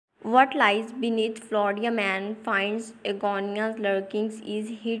What lies beneath Florida man finds Agonia's lurkings is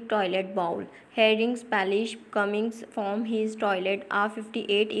his toilet bowl. Hearing splash coming from his toilet, a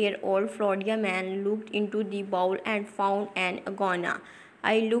 58-year-old Florida man looked into the bowl and found an iguana.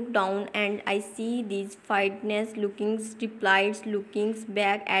 I look down and I see these frightened looking replies looking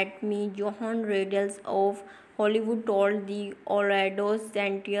back at me. Johan Riddles of Hollywood told the Orlando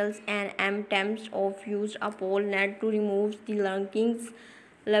Sentinels and attempts of used a pole net to remove the lurkings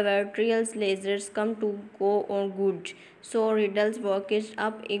laboratories lasers come to go on good. So Riddle's work is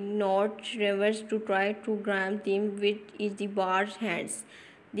up ignored rivers to try to grab them with is the bar's hands.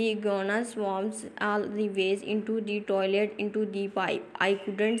 The iguana swarms all the ways into the toilet into the pipe. I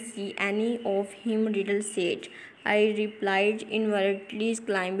couldn't see any of him, Riddle said. I replied inwardly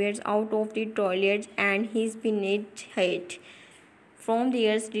climbed out of the toilet and his beneath it. From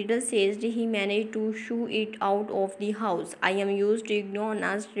there, Riddle says he managed to shoo it out of the house. I am used to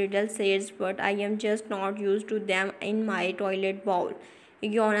iguanas, Riddle says, but I am just not used to them in my toilet bowl.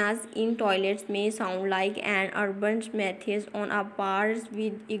 Iguanas in toilets may sound like an urban myth on a bars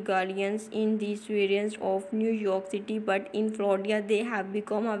with iguanas in the suburbs of New York City, but in Florida they have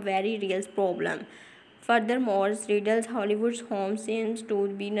become a very real problem. Furthermore, Riddle's Hollywood's home seems to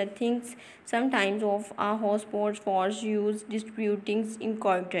be nothing sometimes of a hotspot for use disputing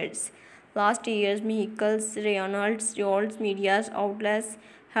encounters. Last year's Mexical's Reynolds media outlets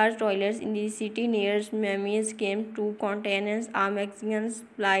her toilets in the city near Miami came to contain a Mexican's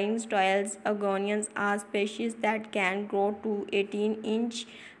flying styles agonians are species that can grow to 18-inch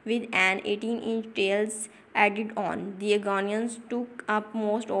with an 18-inch tails added on. The Agonians took up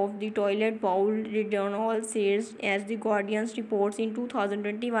most of the toilet bowl, Redonal says, as the Guardian's reports in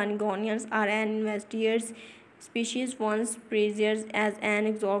 2021. Agonians are an investigator's species once praised as an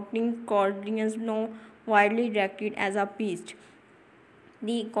exotic Guardians now widely directed as a pest.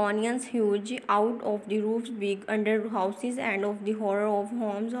 The Iconians huge out of the roofs, big under houses, and of the horror of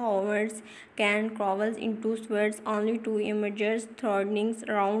homes, hovers can crawl into sweats only to emerge threatening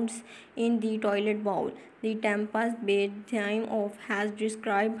rounds in the toilet bowl. The Tampa's Bay Time of has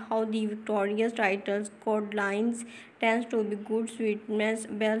described how the Victoria's titles codlines tends to be good sweetness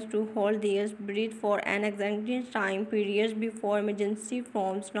bells to hold their breath for an extended time periods before emergency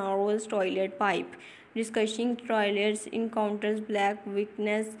from narrows toilet pipe. Discussing toilets encounters black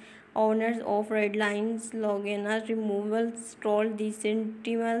weakness, owners of red lines, Logana's removal, stroll the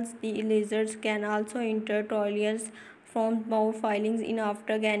sentinels, the lizards can also enter toilets from bow filings in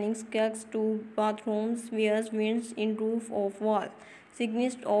after gaining skirts to bathrooms, where winds in roof of wall.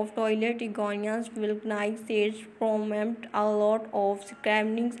 Signist of toilet iguanas vulcanic stage prompt a lot of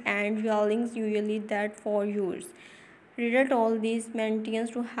scramblings and yellings usually that for years. Riddle told these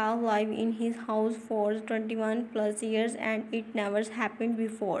maintains to have lived in his house for 21 plus years and it never happened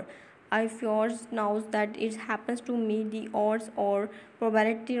before. I fear now that it happens to me. The odds or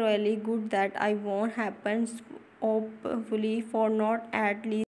probability really good that I won't happen, hopefully for not at least